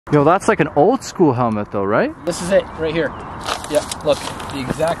Yo, that's like an old school helmet though, right? This is it, right here. Yeah, look, the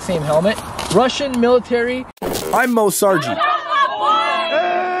exact same helmet. Russian military. I'm Moe Sargi.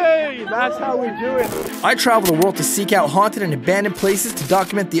 Hey, that's how we do it. I travel the world to seek out haunted and abandoned places to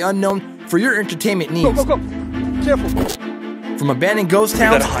document the unknown for your entertainment needs. Go, go, go. Careful. From abandoned ghost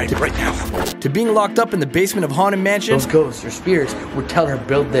towns hide right now. to being locked up in the basement of haunted mansions. Those ghosts or spirits would tell her,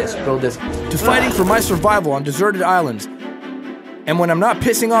 build this, to fighting for my survival on deserted islands. And when I'm not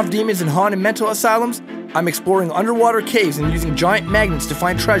pissing off demons in haunted mental asylums, I'm exploring underwater caves and using giant magnets to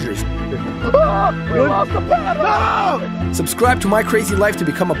find treasures. We lost the paddle! No! Subscribe to my crazy life to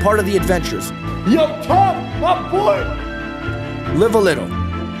become a part of the adventures. Yo, Tom, my boy! Live a little.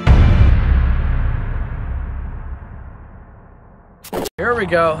 Here we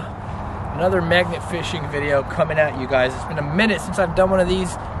go. Another magnet fishing video coming at you guys. It's been a minute since I've done one of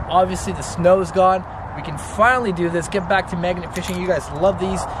these. Obviously the snow's gone. We can finally do this, get back to magnet fishing. You guys love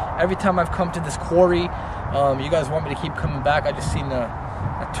these. Every time I've come to this quarry, you guys want me to keep coming back. I just seen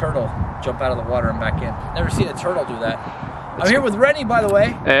a turtle jump out of the water and back in. Never seen a turtle do that. I'm here with Rennie, by the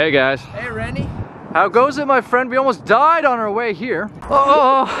way. Hey guys. Hey Rennie. How goes it, my friend? We almost died on our way here.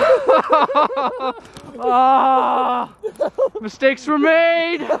 Oh, mistakes were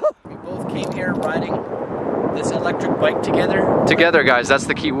made. We both came here riding this electric bike together. Together, guys, that's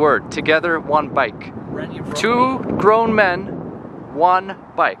the key word. Together, one bike. Two grown men, one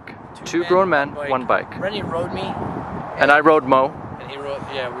bike. Two grown men, one bike. Rennie rode me. And I rode Mo. And he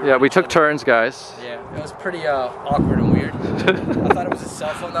rode, we took turns, guys. Yeah, it was pretty awkward and weird. I thought it was his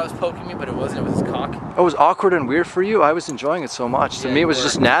cell phone that was poking me, but it wasn't, it was his cock. Oh, it was awkward and weird for you? I was enjoying it so much. To me, it was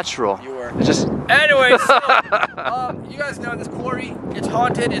just natural. You were. It just... Anyway, so, you guys know this quarry, it's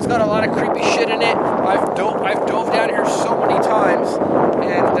haunted, it's got a lot of creepy shit in it. I've dove down here so many times,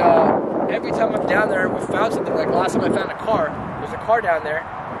 and every time I'm down there, we found something. Like last time I found a car, there's a car down there,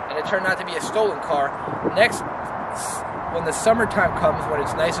 and it turned out to be a stolen car. Next, when the summertime comes, when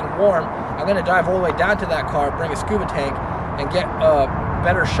it's nice and warm, I'm gonna dive all the way down to that car, bring a scuba tank, and get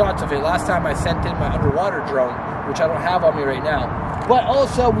better shots of it. Last time I sent in my underwater drone, which I don't have on me right now. But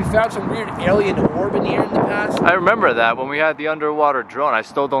also, we found some weird alien orb in here in the past. I remember that when we had the underwater drone. I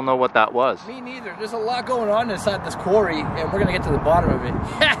still don't know what that was. Me neither. There's a lot going on inside this quarry, and we're gonna get to the bottom of it.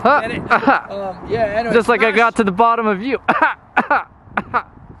 Get it? Yeah. Anyway, just like I got to the bottom of you. I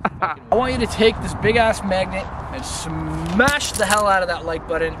want you to take this big ass magnet and smash the hell out of that like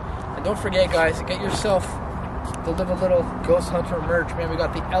button. And don't forget, guys, get yourself the Live a Little Ghost Hunter merch, man. We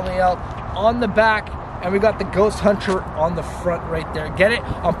got the LAL on the back, and we got the Ghost Hunter on the front right there. Get it?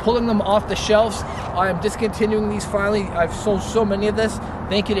 I'm pulling them off the shelves. I am discontinuing these finally. I've sold so many of this.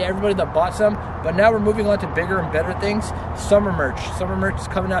 Thank you to everybody that bought some. But now we're moving on to bigger and better things. Summer merch. Summer merch is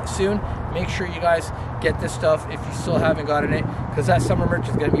coming out soon. Make sure you guys get this stuff if you still haven't gotten it, because that summer merch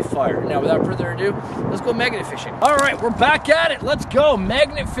is going to be fire. Now, without further ado, let's go magnet fishing. All right, we're back at it. Let's go.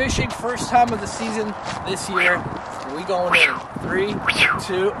 Magnet fishing, first time of the season this year. We going in 3,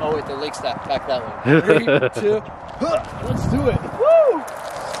 2, oh wait, the lake's back that way. 3, 2, let's do it. Woo!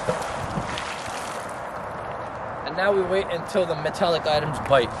 And now we wait until the metallic items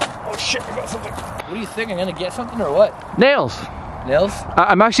bite. Oh shit, I got something. What do you think? I'm gonna get something or what? Nails. Nails?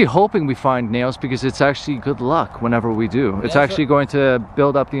 I'm actually hoping we find nails because it's actually good luck whenever we do. It's actually going to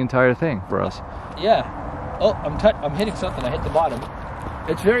build up the entire thing for us. Yeah. Oh, I'm hitting something. I hit the bottom.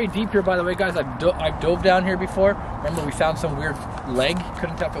 It's very deep here, by the way, guys. I've dove down here before. Remember, we found some weird leg.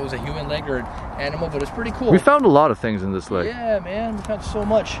 Couldn't tell if it was a human leg or an animal, but it's pretty cool. We found a lot of things in this lake. Yeah, man. We found so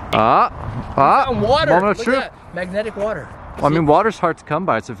much. We found water. Moment of truth. Magnetic water. Well, I mean, water's hard to come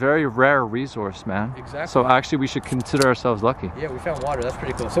by. It's a very rare resource, man. Exactly. So actually, we should consider ourselves lucky. Yeah, we found water. That's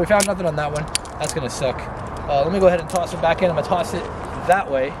pretty cool. So we found nothing on that one. That's gonna suck. Let me go ahead and toss it back in. I'm gonna toss it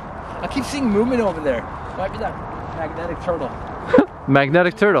that way. I keep seeing movement over there. Might be that magnetic turtle.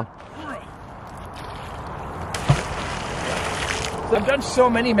 Magnetic turtle. I've done so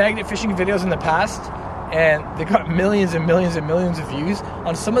many magnet fishing videos in the past, and they got millions and millions and millions of views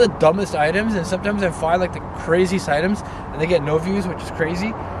on some of the dumbest items, and sometimes I find like the craziest items and they get no views, which is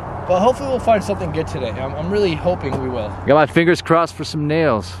crazy. But hopefully we'll find something good today. I'm really hoping we will. Got my fingers crossed for some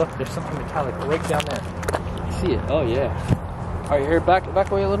nails. Look, there's something metallic right down there. You see it? Oh yeah. All right, here,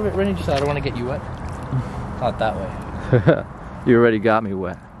 back away a little bit, Rennie. Just I don't want to get you wet. Not that way. You already got me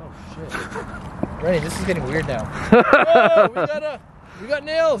wet. Oh shit. Rennie, this is getting weird now. Whoa, we got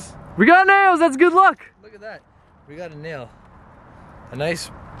nails. We got nails. That's good luck. Look at that. We got a nail. A nice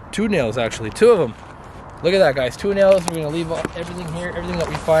 2 nails, actually. 2 of them. Look at that, guys. 2 nails. We're gonna leave everything here, everything that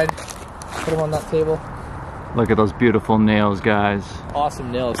we find. Put them on that table. Look at those beautiful nails, guys.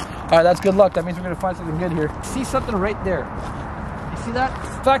 Awesome nails. All right, that's good luck. That means we're gonna find something good here. See something right there. You See that?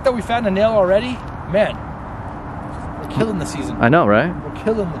 The fact that we found a nail already, man, we're killing the season. I know, right? We're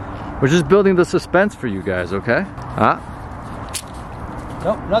killing the... We're just building the suspense for you guys, okay?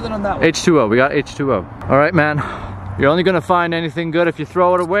 Nope, nothing on that one. H2O, we got H2O. All right, man. You're only gonna find anything good if you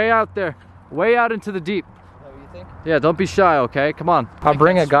throw it way out there, way out into the deep. What do you think? Yeah, don't be shy, okay? Come on. I'll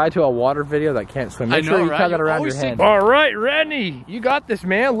bring a guy to a water video that can't swim. Make sure you tug it around your hand. All right, Rennie, you got this,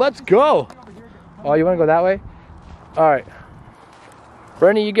 man. Let's go. Oh, you want to go that way? All right.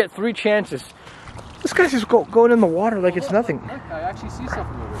 Rennie, you get 3 chances. This guy's just going in the water like it's nothing. Look, I actually see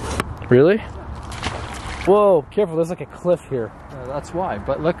something over here. Really? Whoa, careful, there's like a cliff here. That's why,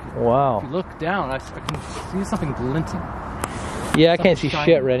 but look. Wow. If you look down, I can see something glinting. Yeah, I can't see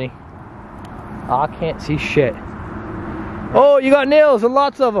shit, Rennie. I can't see shit. Oh, you got nails, and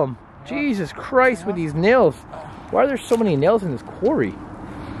lots of them. Jesus Christ, with these nails. Why are there so many nails in this quarry?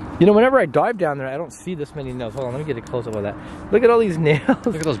 You know, whenever I dive down there, I don't see this many nails. Hold on, let me get a close-up of that. Look at all these nails.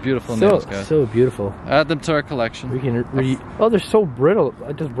 Look at those beautiful nails, guys. So beautiful. Add them to our collection. We can oh, they're so brittle.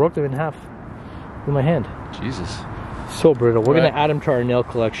 I just broke them in half with my hand. Jesus. So brittle. We're gonna add them to our nail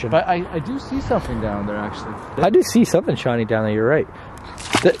collection. But I do see something down there, actually. I do see something shiny down there. You're right.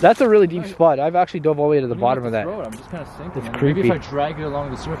 That's a really deep spot. I've actually dove all the way to the bottom of that. I'm just kind of sinking. It's creepy. Maybe if I drag it along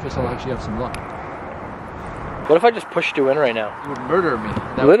the surface, I'll actually have some luck. What if I just pushed you in right now? You would murder me.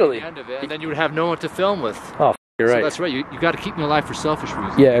 That Literally. Would be the end of it, and then you would have no one to film with. Oh, you're right. So that's right. You got to keep me alive for selfish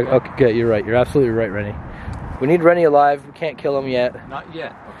reasons. Yeah. Okay. Good. You're right. You're absolutely right, Rennie. We need Rennie alive. We can't kill him yet. Not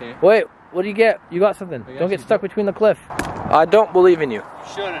yet. Okay. Wait. What do you get? You got something. Don't get stuck between the cliff. I don't believe in you. You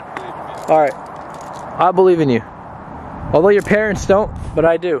shouldn't believe in me. All right. I believe in you. Although your parents don't, but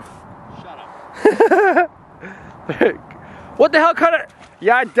I do. Shut up. What the hell kind of...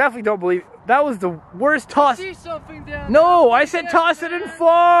 Yeah, I definitely don't believe... That was the worst toss. I see something down No, there. I said toss it in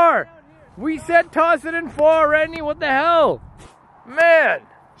far. We said toss it in far, Rennie. What the hell? Man.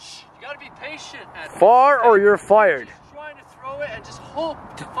 Shh, you gotta be patient. Far or you're fired. Just trying to throw it and just hope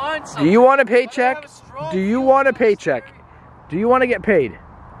to find something. Do you want a paycheck? Do you want a paycheck? Do you want to get paid?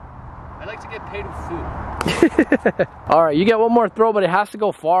 I like to get paid with food. All right, you get one more throw, but it has to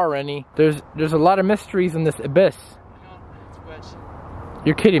go far, Rennie. There's a lot of mysteries in this abyss.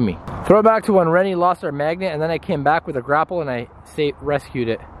 You're kidding me. Throw it back to when Rennie lost our magnet, and then I came back with a grapple and I rescued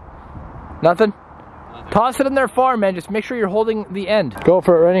it. Nothing? Toss it in there far, man. Just make sure you're holding the end. Go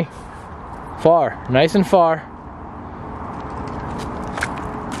for it, Rennie. Far. Nice and far.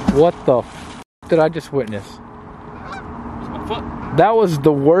 What the f did I just witness? My foot. That was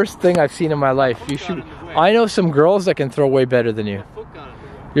the worst thing I've seen in my life. You should. I know some girls that can throw way better than you. My foot got in the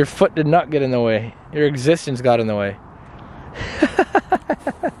way. Your foot did not get in the way. Your existence got in the way.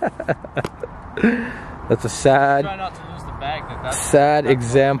 That's a sad, Try not to lose the bag. sad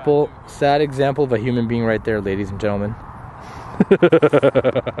example of a human being right there, ladies and gentlemen.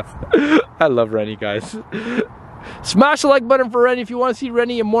 I love Rennie, guys. Smash the like button for Rennie if you want to see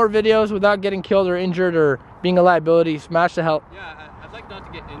Rennie in more videos without getting killed or injured or being a liability. Smash the hell. Yeah, I'd like not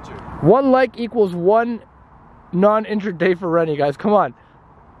to get injured. 1 like equals 1 non-injured day for Rennie, guys. Come on,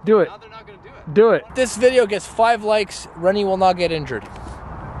 do it. Now they're not gonna do it. Do it. If this video gets 5 likes, Rennie will not get injured.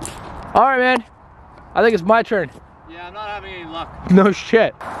 All right, man. I think it's my turn. Yeah, I'm not having any luck. No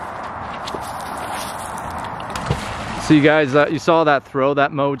shit. So you guys, you saw that throw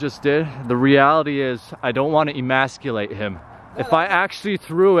that Mo just did. The reality is, I don't want to emasculate him. If I actually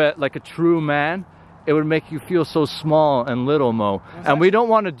threw it like a true man, it would make you feel so small and little, Mo. And we don't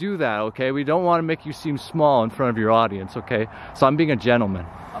want to do that, okay? We don't want to make you seem small in front of your audience, okay? So I'm being a gentleman.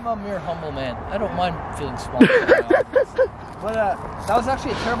 I'm a mere humble man. I don't mind feeling small. But that was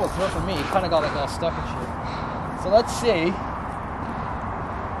actually a terrible throw for me. It kind of got like all stuck and shit. So let's see.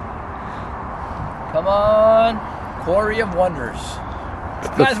 Come on. Quarry of Wonders.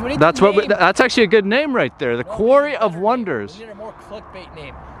 Guys, we need That's actually a good name right there. The Quarry of Wonders. We need a more clickbait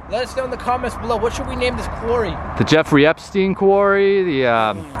name. Let us know in the comments below. What should we name this quarry? The Jeffrey Epstein Quarry. The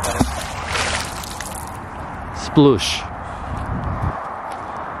Sploosh.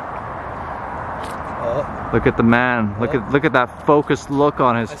 Look at the man. Look at that focused look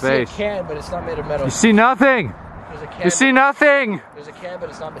on his face. I see a can, but it's not made of metal. You see nothing. There's a can. You see nothing. There's a can, but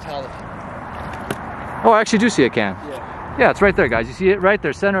it's not metallic. Oh, I actually do see a can. Yeah. Yeah, it's right there, guys. You see it right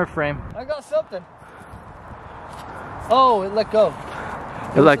there, center of frame. I got something. Oh, it let go.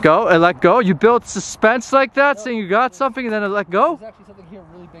 It let go? It let go? You built suspense like that, saying you got something and then it let go? There's actually something here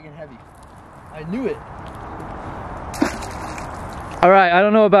really big and heavy. I knew it. All right, I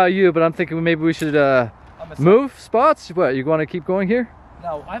don't know about you, but I'm thinking maybe we should move spots. What, you want to keep going here?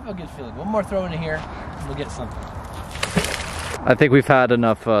 No, I have a good feeling. One more throw in here, and we'll get something. I think we've had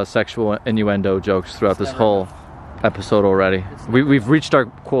enough sexual innuendo jokes throughout this whole episode already. We've reached our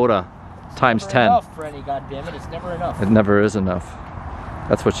quota times 10. Enough, Rennie, goddammit. It's never enough. It never is enough.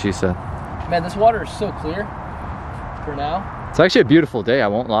 That's what she said. Man, this water is so clear for now. It's actually a beautiful day, I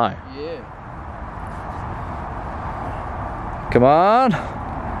won't lie. Yeah. Come on.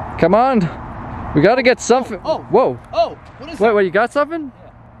 Come on. We gotta get something. Oh. Whoa. Oh, what is that? Wait, you got something? Yeah.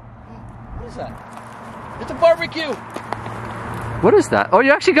 What is that? It's a barbecue. What is that? Oh,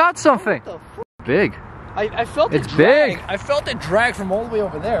 you actually got something. What the f? Big. I felt it drag. I felt it drag from all the way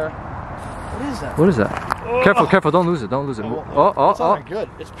over there. What is that? What is that? Oh. Careful, careful, don't lose it, don't lose it. It's not good.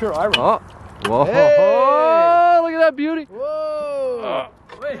 It's pure iron. Oh. Whoa. Hey. Oh, look at that beauty. Whoa.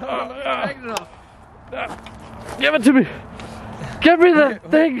 Wait, hold on, let me enough. Give it to me. Give me that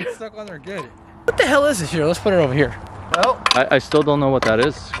thing. It's stuck on there good. What the hell is this here? Let's put it over here. Well, I still don't know what that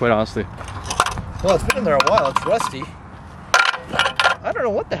is, quite honestly. Well, it's been in there a while. It's rusty. I don't know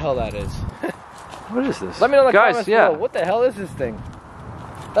what the hell that is. What is this? Let me know in the Guys, comments below. What the hell is this thing?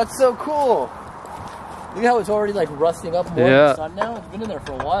 That's so cool. Look how it's already like rusting up more in the sun now. It's been in there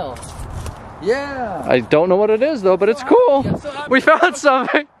for a while. Yeah. I don't know what it is though, but it's cool. We found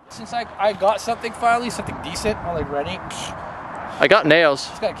something. Since I got something finally, something decent, I'm like ready. I got nails.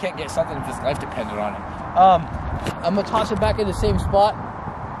 This guy can't get something if his life depended on it. I'm gonna toss it back in the same spot.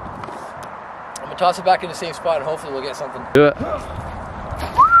 And hopefully we'll get something. Do it.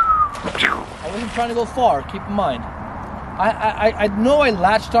 I wasn't trying to go far, keep in mind. I know I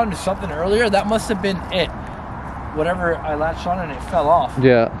latched onto something earlier. That must have been it. Whatever I latched on and it fell off.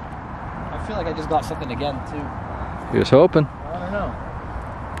 Yeah. I feel like I just got something again too. Here's hoping. I don't know.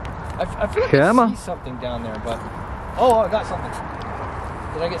 I feel like I see something down there, but... Oh, I got something.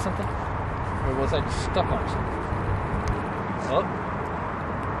 Did I get something? Or was I just stuck on something? Oh.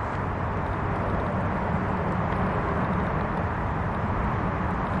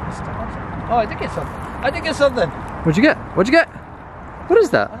 Oh, I did get something. I did get something. What'd you get? What'd you get? What is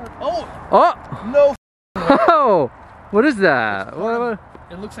that? Oh. Oh. No. Oh. What is that? What?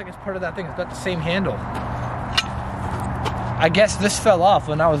 It looks like it's part of that thing. It's got the same handle. I guess this fell off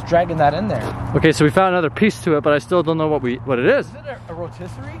when I was dragging that in there. Okay, so we found another piece to it, but I still don't know what it is. Is it a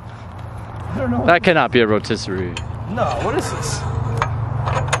rotisserie? I don't know. That cannot be a rotisserie. No, what is this?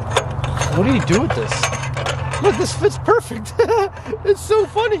 What do you do with this? Look, this fits perfect. It's so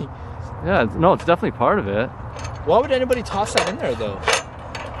funny. Yeah, no, it's definitely part of it. Why would anybody toss that in there though?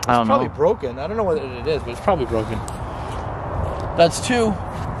 I don't know. It's probably broken. I don't know what it is, but it's probably broken. That's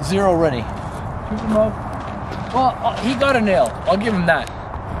 2-0 ready. 2 for Mo. Well, he got a nail. I'll give him that.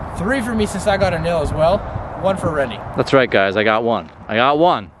 3 for me since I got a nail as well. 1 for Rennie. That's right, guys. I got one. I got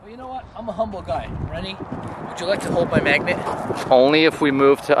one. Well, you know what? I'm a humble guy. Rennie, would you like to hold my magnet? Only if we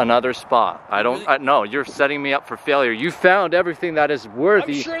move to another spot. I don't. Really? No, you're setting me up for failure. You found everything that is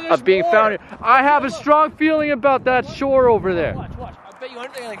worthy of being found. I have a strong feeling about that shore over there. Watch. I bet you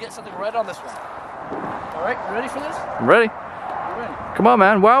anything I'm gonna get something right on this one. All right, you ready for this? I'm ready. You ready? Come on,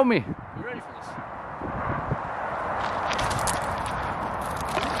 man. Wow me. You ready for this?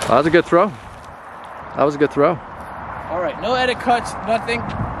 That was a good throw. That was a good throw. All right, no edit cuts, nothing.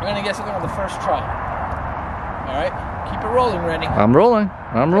 We're gonna get something on the first try. All right, keep it rolling, Rennie. I'm rolling.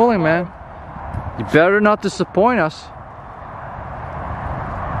 I'm rolling, man. You better not disappoint us.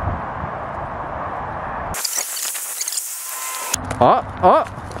 Oh.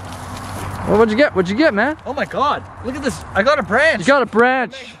 Well, what'd you get? What'd you get, man? Oh my God, look at this. I got a branch. You got a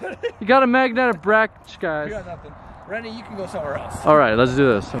branch. You got a magnetic branch, guys. You got nothing. Rennie, you can go somewhere else. All right, let's do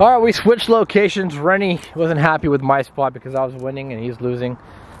this. All right, we switched locations. Rennie wasn't happy with my spot because I was winning and he's losing.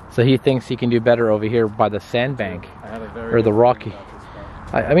 So he thinks he can do better over here by the sandbank or the rocky.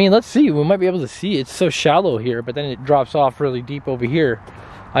 I mean, let's see. We might be able to see. It's so shallow here, but then it drops off really deep over here.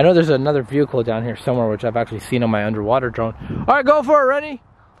 I know there's another vehicle down here somewhere, which I've actually seen on my underwater drone. All right, go for it, Rennie.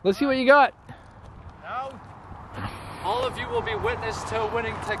 Let's see what you got. Now, all of you will be witness to a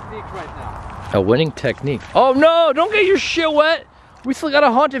winning technique right now. A winning technique. Oh no, don't get your shit wet. We still got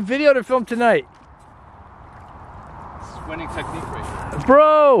a haunted video to film tonight. It's winning technique right here.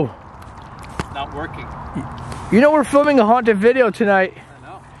 Bro. Not working. You know we're filming a haunted video tonight. I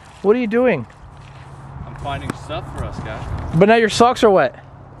know. What are you doing? I'm finding stuff for us, guys. But now your socks are wet.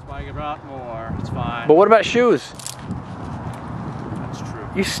 That's why I brought more. It's fine. But what about shoes? That's true.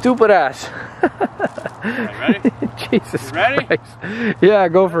 You stupid ass. Right, ready? Jesus You ready? Christ. Yeah,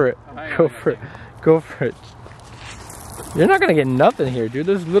 go for it. Go for it. Go for it. You're not gonna get nothing here, dude.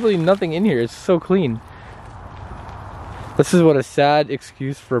 There's literally nothing in here. It's so clean. This is what a sad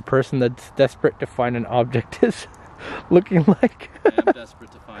excuse for a person that's desperate to find an object is looking like. I am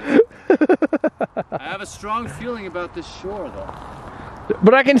desperate to find it. I have a strong feeling about this shore though.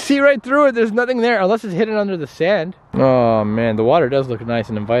 But I can see right through it. There's nothing there unless it's hidden under the sand. Oh man, the water does look nice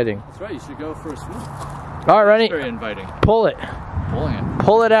and inviting. That's right, you should go for a swim. All right, Rennie. Very inviting. Pull it. Pulling it.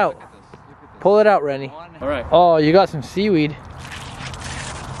 Pull it out. Look at this. Look at this. Pull it out, Rennie. All right. Oh, you got some seaweed.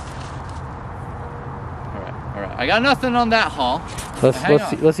 All right. I got nothing on that haul.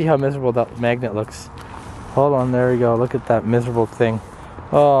 Let's see how miserable that magnet looks. Hold on, there we go. Look at that miserable thing.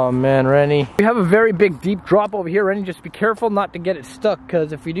 Oh man, Rennie. We have a very big deep drop over here, Rennie. Just be careful not to get it stuck,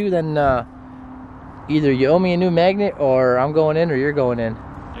 because if you do, then either you owe me a new magnet, or I'm going in, or you're going in.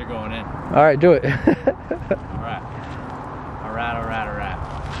 You're going in. All right, do it. All right.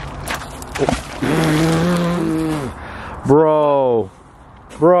 Bro.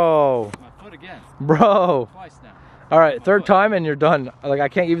 My foot again. Bro. Twice now. All right, third time and you're done. Like, I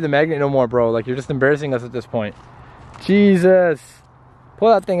can't give you the magnet no more, bro. Like, you're just embarrassing us at this point. Jesus. Pull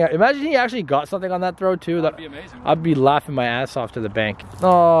that thing out. Imagine he actually got something on that throw too. That'd be amazing. I'd be laughing my ass off to the bank.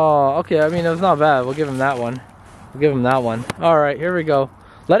 Oh, okay. I mean, it was not bad. We'll give him that one. All right, here we go.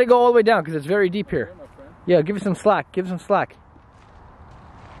 Let it go all the way down because it's very deep here. Yeah, give it some slack. It's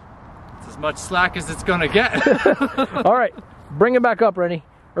as much slack as it's gonna get. All right, bring it back up, Rennie.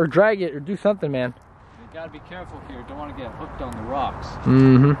 Or drag it, or do something, man. You gotta be careful here. Don't want to get hooked on the rocks.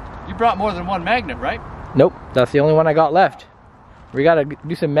 Mm-hmm. You brought more than one magnet, right? Nope, that's the only one I got left. We gotta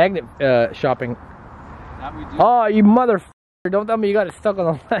do some magnet shopping. That we do. Oh, you motherfucker. Don't tell me you got it stuck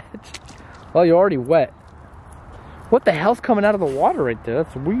on the ledge. Well, you're already wet. What the hell's coming out of the water right there?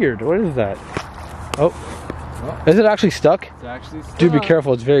 That's weird. What is that? Oh. Is it actually stuck? It's actually stuck. Dude, be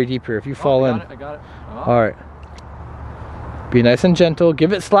careful. It's very deep here. If you fall in. I got it. Oh. All right. Be nice and gentle.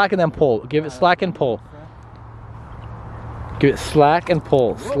 Give it slack and then pull. Give it slack and pull. Give it slack and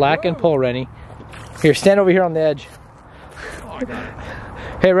pull. Slack and pull, Rennie. Here, stand over here on the edge. Oh, I got it.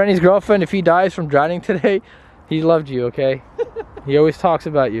 Hey, Rennie's girlfriend, if he dies from drowning today, he loved you, okay? He always talks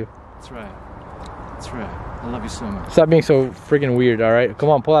about you. That's right. I love you so much. Stop being so freaking weird, all right? Come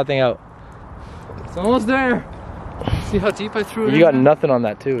on, pull that thing out. It's almost there. See how deep I threw it? You got nothing on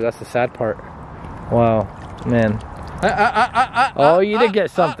that too. That's the sad part. Wow, man. Oh, you did get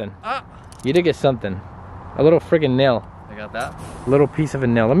something. You did get something. A little friggin' nail. I got that. A little piece of a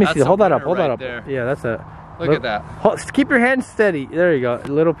nail. Let me see. Hold that up. Hold that up. There. Yeah, that's a. Look at that. Keep your hand steady. There you go. A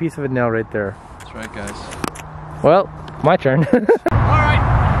little piece of a nail right there. That's right, guys. Well, my turn. All right.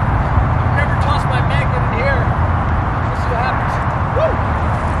 I've never tossed my magnet in here. Let's see what happens. Woo!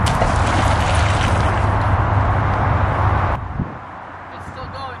 It's still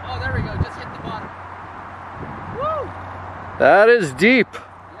going. Oh, there we go. Just hit the bottom. Woo! That is deep.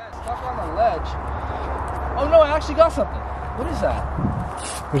 Yeah, it's stuck on the ledge. Oh no, I actually got something. What is that?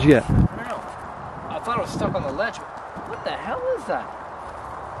 What'd you get? I don't know. I thought it was stuck on the ledge. What the hell is that?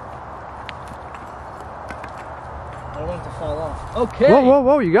 I don't want it to fall off. Okay.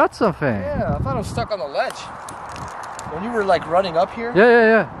 Whoa, you got something. Yeah, I thought it was stuck on the ledge. When you were like running up here?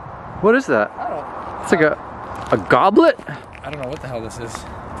 Yeah. What is that? I don't know. It's like a goblet? I don't know what the hell this is.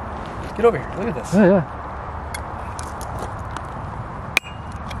 Get over here. Look at this. Yeah.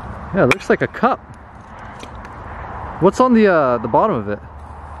 Yeah, it looks like a cup. What's on the bottom of it?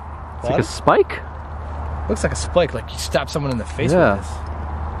 It's like a spike? Looks like a spike, like you stab someone in the face Yeah. with this.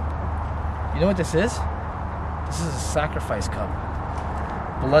 You know what this is? This is a sacrifice cup.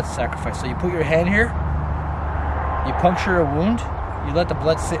 Blood sacrifice. So you put your hand here, you puncture a wound, you let the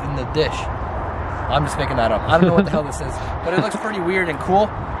blood sit in the dish. I'm just making that up. I don't know what the hell this is, but it looks pretty weird and cool.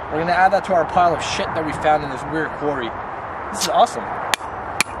 We're gonna add that to our pile of shit that we found in this weird quarry. This is awesome.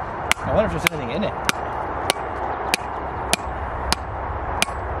 I wonder if there's anything in it.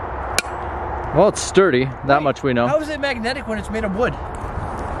 Well, it's sturdy. That much we know. How is it magnetic when it's made of wood?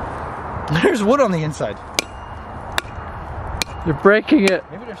 There's wood on the inside. You're breaking it.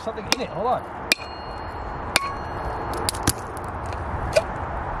 Maybe there's something in it. Hold on.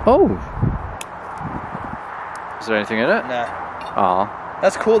 Oh. Is there anything in it? Nah. Aw.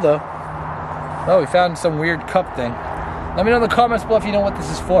 That's cool though. Oh, we found some weird cup thing. Let me know in the comments below if you know what this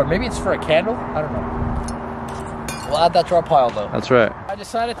is for. Maybe it's for a candle? I don't know. We'll add that to our pile though. That's right. I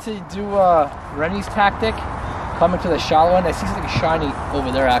decided to do Rennie's tactic. Come into the shallow end. I see something shiny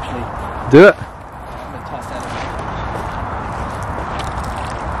over there actually. Do it. I'm gonna toss that in.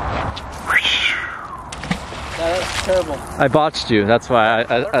 That's terrible. I botched you. That's why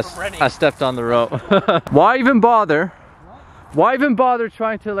I stepped on the rope. Why even bother? Why even bother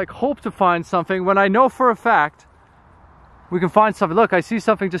trying to like hope to find something when I know for a fact we can find something? Look, I see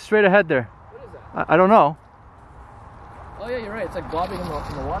something just straight ahead there. What is that? I don't know. Oh yeah, you're right. It's like bobbing in the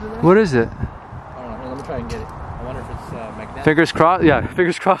water there. What is it? I don't know. Here, let me try and get it. I wonder if it's magnetic. Fingers crossed. Yeah,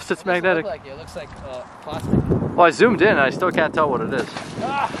 fingers crossed it's It doesn't magnetic. look like it. It looks like plastic. Well, I zoomed in and I still can't tell what it is.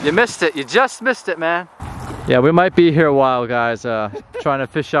 Ah! You missed it. You just missed it, man. Yeah, we might be here a while, guys, trying to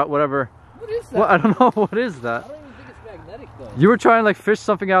fish out whatever. What is that? Well, I don't know. What is that? I don't even think it's magnetic though. You were trying to like fish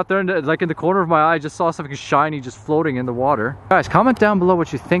something out there, and like in the corner of my eye, I just saw something shiny just floating in the water. Guys, comment down below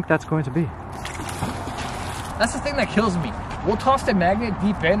what you think that's going to be. That's the thing that kills me. We'll toss the magnet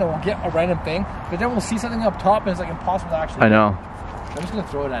deep in and we'll get a random thing, but then we'll see something up top and it's like impossible to actually. I know. I'm just gonna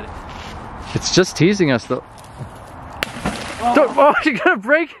throw it at it. It's just teasing us though. Oh, Oh, you're gonna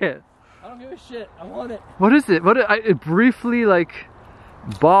break it. I don't give a shit. I want it. What is it? It briefly like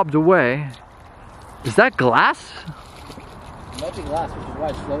bobbed away. Is that glass? Melting glass, which is why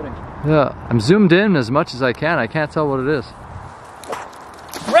it's floating. Yeah, I'm zoomed in as much as I can. I can't tell what it is.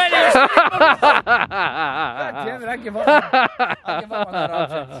 Ready! God damn it, I give up. I give up on that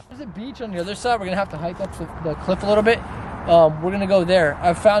object. There's a beach on the other side. We're gonna have to hike up the cliff a little bit. We're gonna go there.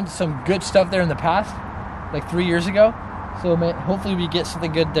 I've found some good stuff there in the past, like 3 years ago. So hopefully we get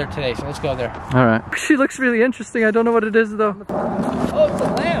something good there today. So let's go there. All right. She looks really interesting. I don't know what it is though. Oh, it's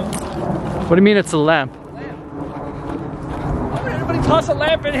a lamp. What do you mean it's a lamp? Why would anybody toss a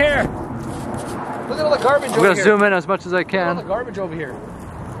lamp in here? Look at all the garbage over I'm here. gonna zoom in as much as I Look at all the can. garbage over here.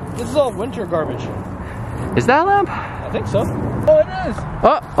 This is all winter garbage. Is that a lamp? I think so. Oh, it is.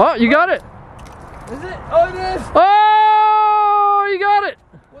 Oh, you got it. Is it? Oh, it is. Oh, you got it.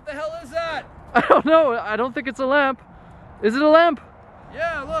 What the hell is that? I don't know. I don't think it's a lamp. Is it a lamp?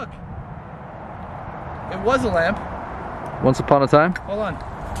 Yeah, look. It was a lamp. Once upon a time. Hold on.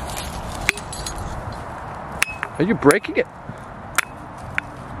 Are you breaking it?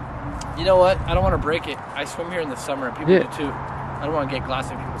 You know what? I don't want to break it. I swim here in the summer and people Yeah. do too. I don't want to get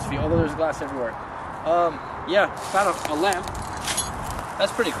glass in people's feet, although there's glass everywhere. Yeah, found a lamp.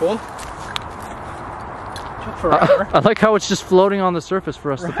 That's pretty cool. Took forever. I like how it's just floating on the surface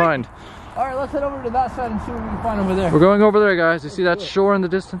for us to find. Alright, let's head over to that side and see what we can find over there. We're going over there, guys. You see that shore in the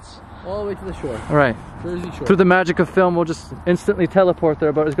distance? All the way to the shore. All right. Jersey Shore. Through the magic of film, we'll just instantly teleport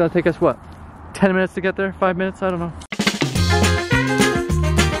there, but it's gonna take us what? 10 minutes to get there? 5 minutes? I don't know.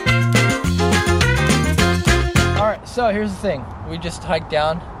 Alright, so here's the thing. We just hiked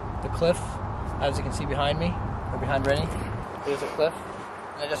down the cliff, as you can see behind me, or behind Rennie. There's a cliff.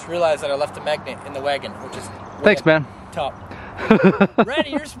 And I just realized that I left the magnet in the wagon, which is Thanks, man. top.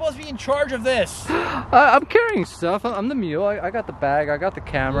 Rennie, you're supposed to be in charge of this. I'm carrying stuff. I'm the mule. I got the bag. I got the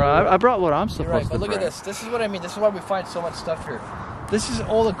camera. I brought what I'm supposed You're right, to but look bring. at this. This is what I mean. This is why we find so much stuff here. This is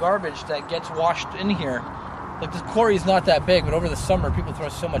all the garbage that gets washed in here. Like, this quarry is not that big, but over the summer, people throw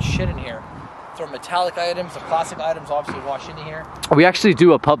so much shit in here. Throw metallic items, the plastic items obviously wash into here. We actually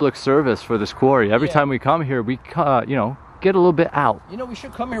do a public service for this quarry. Every Yeah. time we come here, we, you know, get a little bit out. You know, we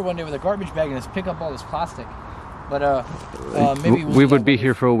should come here one day with a garbage bag and just pick up all this plastic. But maybe we would be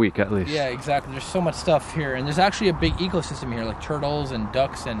here for a week at least. Yeah, exactly. There's so much stuff here, and there's actually a big ecosystem here, like turtles and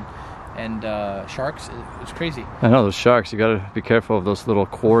ducks and sharks. It's crazy. I know those sharks. You gotta be careful of those little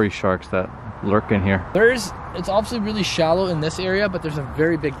quarry sharks that lurk in here. It's obviously really shallow in this area, but there's a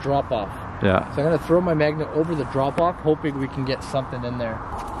very big drop off. Yeah. So I'm gonna throw my magnet over the drop off, hoping we can get something in there.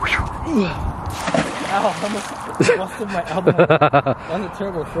 Ow, I almost busted my elbow. That's a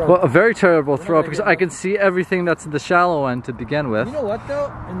terrible throw. Well, a very terrible throw gonna because get I can see everything that's in the shallow end to begin with. You know what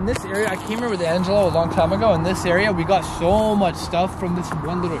though? In this area, I came here with Angelo a long time ago. In this area, we got so much stuff from this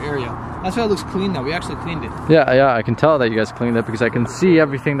one little area. That's why it looks clean now. We actually cleaned it. Yeah, I can tell that you guys cleaned it because I can see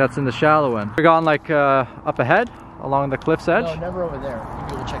everything that's in the shallow end. We're gone like up ahead along the cliff's edge. No, never over there.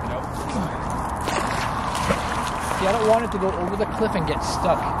 Maybe we'll check it out. See, I don't want it to go over the cliff and get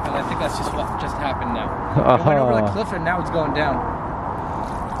stuck. And I think that's just what just happened now. It went over the cliff and now it's going down.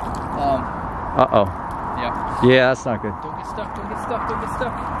 Uh-oh. Yeah. Yeah, that's not good. Don't get stuck, don't get stuck, don't get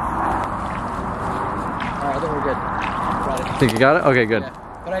stuck. Alright, I think we're good. Got it. Think you got it? Okay, good.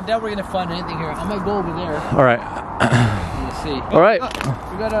 Yeah. But I doubt we're gonna find anything here. I might go over there. All right. You see. All right.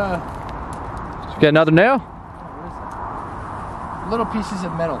 We got a... Get another nail? What is that? Little pieces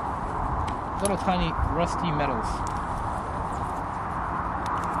of metal. Little tiny rusty metals.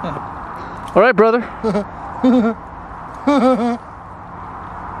 All right, brother.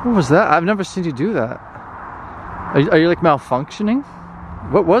 What was that? I've never seen you do that. Are you like malfunctioning?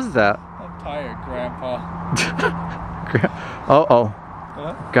 What was that? I'm tired, Grandpa. Uh-oh.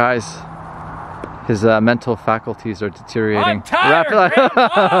 What? Guys, his mental faculties are deteriorating. I'm tired,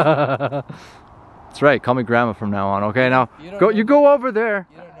 Grandpa! That's right. Call me Grandma from now on. Okay, now You don't go. know You go over there.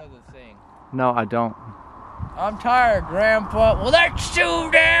 You don't know the saying. No, I don't. I'm tired, Grandpa. Well, that's too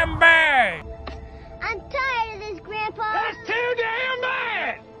damn bad. I'm tired of this, Grandpa. That's too damn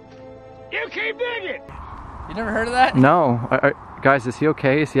bad! You keep digging! You never heard of that? No. Guys, is he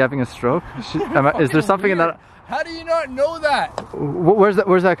okay? Is he having a stroke? Is there something in that? How do you not know that? Where's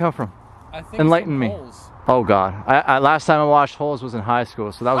that come from? I think Enlighten me. Holes. Oh God! Last time I watched Holes was in high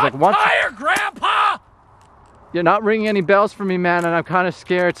school, so that was like once. Tired, Grandpa. You're not ringing any bells for me, man, and I'm kind of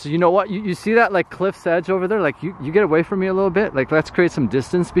scared. So you know what? You see that like cliff's edge over there? Like you get away from me a little bit. Like let's create some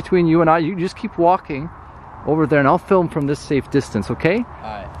distance between you and I. You just keep walking over there, and I'll film from this safe distance, okay? All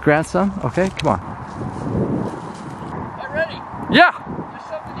right. Grandson, okay? Come on. Get ready. Yeah. There's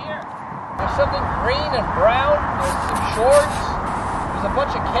something here. There's something green and brown. There's some shorts. There's a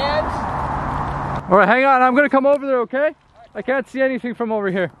bunch of cans. All right, hang on. I'm gonna come over there, okay? I can't see anything from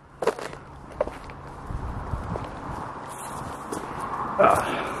over here.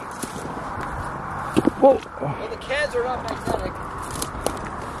 Whoa. Well, the cans are not magnetic.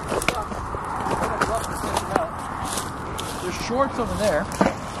 There's shorts over there.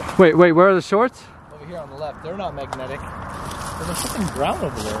 Wait, where are the shorts? Over here on the left. They're not magnetic. But there's something brown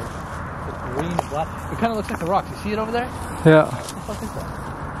over there. With green, black. It kind of looks like the rocks. You see it over there? Yeah. What the fuck is that?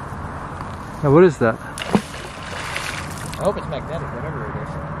 Now, what is that? I hope it's magnetic, whatever it is.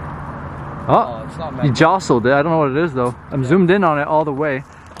 Oh, it's not you magnetic. jostled it. I don't know what it is though. I'm zoomed in on it all the way,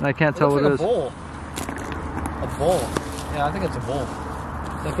 and I can't tell what it is. A bowl. A bowl. Yeah, I think it's a bowl.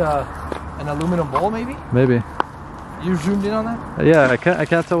 Like an aluminum bowl, maybe? Maybe. You zoomed in on that? Yeah, I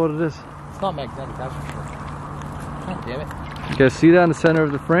can't tell what it is. It's not magnetic, that's for sure. God damn it. You guys see that in the center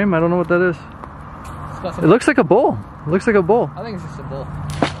of the frame? I don't know what that is. It looks like a bowl. It looks like a bowl. I think it's just a bowl.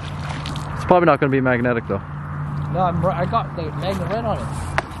 It's probably not going to be magnetic though. No, I got the magnet red on it.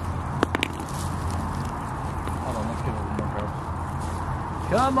 Hold on, let's give it a little more.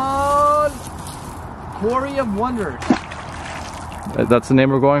 Come on! Quarry of Wonders. That's the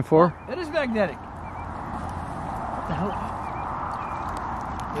name we're going for? It is magnetic. What the hell?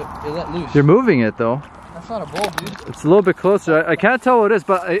 It let loose. You're moving it though. That's not a bowl, dude. It's a little bit closer. I can't tell what it is,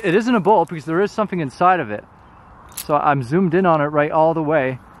 but it isn't a bowl because there is something inside of it. So I'm zoomed in on it right all the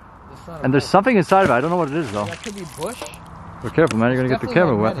way. And there's something inside of it. I don't know what it is though. That could be bush. Be careful, man. You're going to get the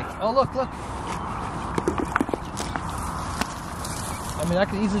camera magnetic. wet. Oh, look. I mean, I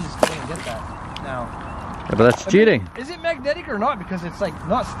could easily just go in and get that now. Yeah, but that's cheating. Is it magnetic or not? Because it's like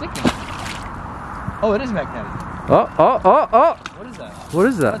not sticking. Oh, it is magnetic. Oh. What is that? What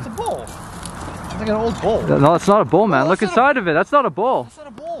is that? That's a bowl. It's like an old bowl. No, it's not a bowl, man. Look inside of it. That's not a bowl. That's not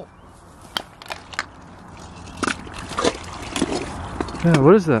a bowl. Yeah,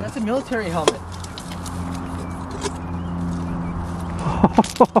 what is that? That's a military helmet.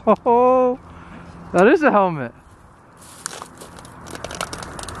 Oh, that is a helmet.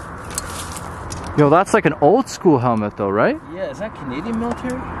 Yo, that's like an old school helmet though, right? Yeah, is that Canadian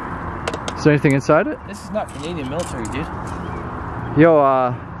military? Is there anything inside it? This is not Canadian military, dude. Yo,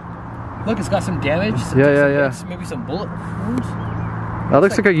 look, it's got some damage. Yeah. Maybe some bullet wounds. That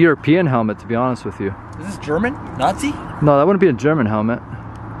looks like a European helmet, to be honest with you. Is this German? Nazi? No, that wouldn't be a German helmet.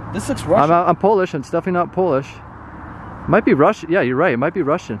 This looks Russian. I'm Polish. It's definitely not Polish. Might be Russian. Yeah, you're right. It might be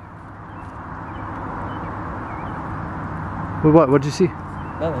Russian. What did you see?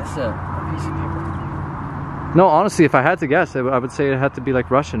 No, it's a piece of paper. No, honestly, if I had to guess, I would say it had to be like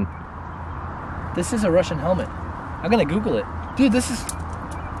Russian. This is a Russian helmet. I'm gonna Google it. Dude, this is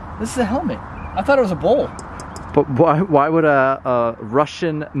a helmet. I thought it was a bowl. But why would a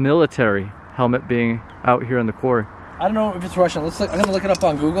Russian military helmet being out here in the quarry? I don't know if it's Russian. Let's look. I'm gonna look it up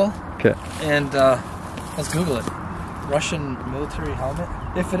on Google. Okay. And let's Google it. Russian military helmet.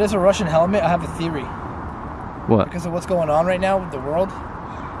 If it is a Russian helmet, I have a theory. What? Because of what's going on right now with the world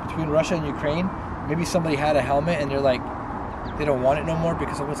between Russia and Ukraine, maybe somebody had a helmet and they're like, they don't want it no more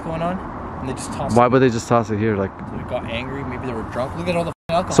because of what's going on, and they just toss it. Why would they just toss it here? Like, They got angry. Maybe they were drunk. Look at all the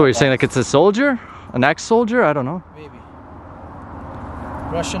alcohol. so you're saying like it's a soldier, an ex-soldier? I don't know. Maybe.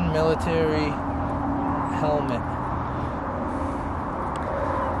 Russian military helmet.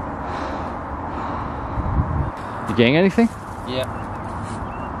 You getting anything? Yeah.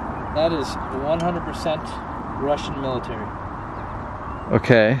 That is 100% Russian military.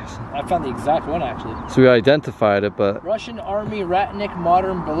 Okay. I found the exact one actually. So we identified it, but Russian Army Ratnik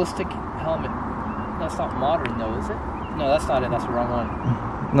modern ballistic helmet. That's not modern though, is it? No, that's not it. That's the wrong one.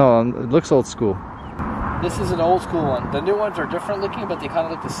 no, it looks old school. This is an old school one. The new ones are different looking, but they kind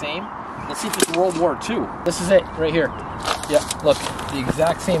of look the same. Let's see if it's World War II. This is it right here. Yeah, look, the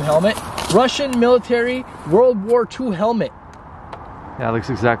exact same helmet. Russian military World War II helmet. Yeah, it looks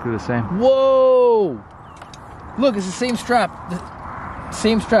exactly the same. Whoa! Look, it's the same strap.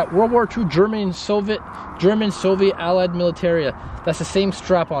 Same strap. World War II German Soviet Allied militaria. That's the same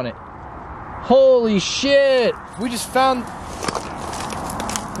strap on it. Holy shit! We just found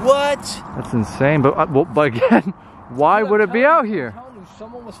What? That's insane. But again, why would it be out here? I'm telling you,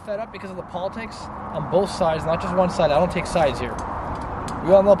 someone was fed up because of the politics on both sides, not just one side. I don't take sides here.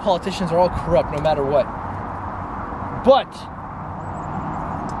 We all know politicians are all corrupt, no matter what. But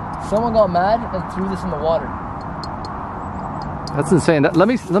someone got mad and threw this in the water. That's insane. Let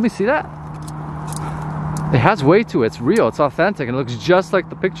me see that. It has weight to it. It's real. It's authentic. And it looks just like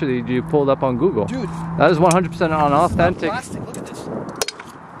the picture that you pulled up on Google. Dude, that is 100% on authentic. Plastic. Look at this.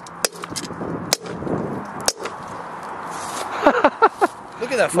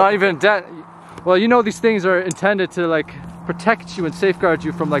 Look at that. Not even dent. Well, you know these things are intended to like protect you and safeguard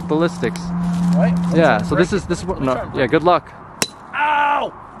you from like ballistics. Right? Yeah. So this is what. No. Yeah. Good luck.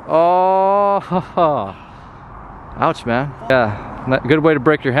 Ow! Oh. Ouch, man. Yeah. Good way to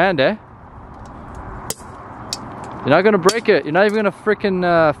break your hand, eh? You're not gonna break it. You're not even gonna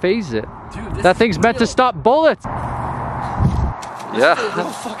freaking phase it. Dude, that thing's meant to stop bullets. This is a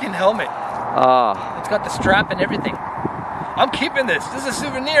little fucking helmet. It's got the strap and everything. I'm keeping this. This is a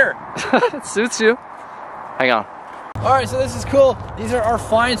souvenir. It suits you. Hang on. All right, so this is cool. These are our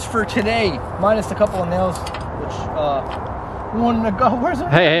finds for today, minus a couple of nails, which one to go. Where's it?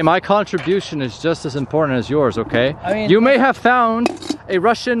 Hey, my contribution is just as important as yours. Okay. I mean, you may have found a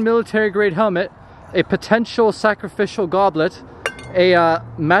Russian military-grade helmet, a potential sacrificial goblet, a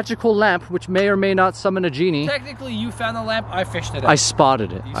magical lamp which may or may not summon a genie. Technically, you found the lamp. I fished it out. I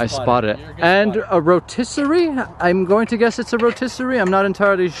spotted it. I spotted it. And a rotisserie. I'm going to guess it's a rotisserie. I'm not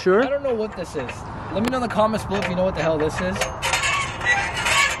entirely sure. I don't know what this is. Let me know in the comments below if you know what the hell this is.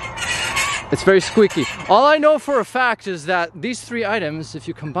 It's very squeaky. All I know for a fact is that these three items, if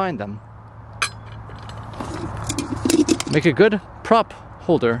you combine them, make a good prop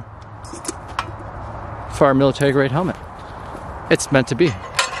holder for our military grade helmet. It's meant to be.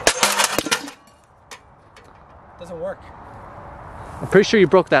 Doesn't work. I'm pretty sure you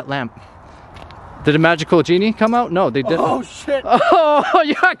broke that lamp. Did a magical genie come out? No, they didn't. Oh shit! Oh,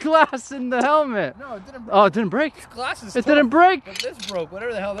 you got glass in the helmet. No, it didn't break. Oh, it didn't break. This glass is it tough, didn't break. But this broke.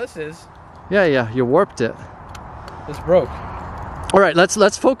 Whatever the hell this is. Yeah, you warped it. This broke. All right,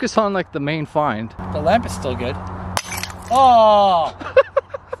 let's focus on like the main find. The lamp is still good. Oh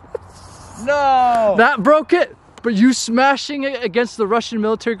no! That broke it. But you smashing it against the Russian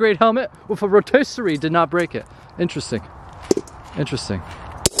military grade helmet with a rotisserie did not break it. Interesting. Interesting.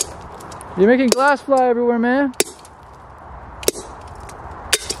 You're making glass fly everywhere, man.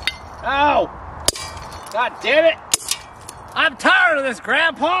 Ow! God damn it! I'm tired of this,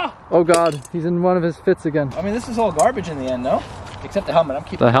 Grandpa! Oh God, he's in one of his fits again. I mean, this is all garbage in the end, no? Except the helmet. I'm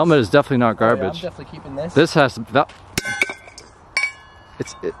keeping the helmet is definitely not garbage. Oh, yeah, I'm definitely keeping this. This has that.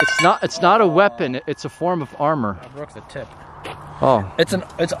 It's not a weapon. It's a form of armor. I broke the tip. Oh.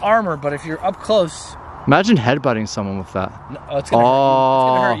 It's armor, but if you're up close. Imagine headbutting someone with that. No, it's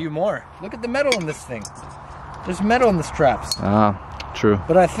gonna hurt you more. Look at the metal in this thing. There's metal in the straps. Ah, true.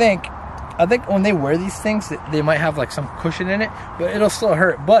 But I think when they wear these things, they might have like some cushion in it, but it'll still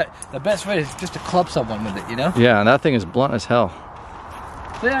hurt. But the best way is just to club someone with it, you know? Yeah, and that thing is blunt as hell.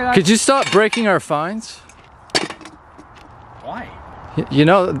 So yeah, guys. Could you stop breaking our finds? Why? You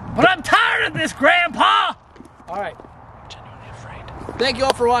know. But I'm tired of this, Grandpa! Alright. Genuinely afraid. Thank you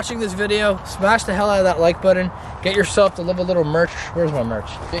all for watching this video. Smash the hell out of that like button. Get yourself to Live a Little merch. Where's my merch?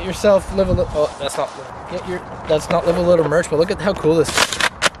 Get yourself Live a Little. Oh, that's not Live a Little merch, but look at how cool this is.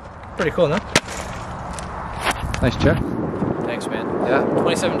 Pretty cool, no? Nice check. Thanks, man. Yeah.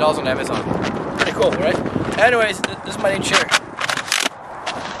 $27 on Amazon. Pretty cool, right? Anyways, this is my new chair.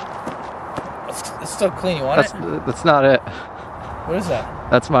 It's still clean. You want it? That's not it. What is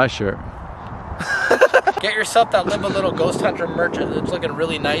that? That's my shirt. Get yourself that Live a Little Ghost Hunter merch. It's looking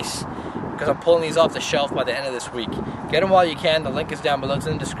really nice because I'm pulling these off the shelf by the end of this week. Get them while you can. The link is down below. It's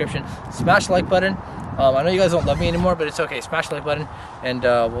in the description. Smash the like button. I know you guys don't love me anymore, but it's okay. Smash the like button, and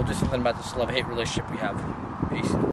we'll do something about this love-hate relationship we have. Peace.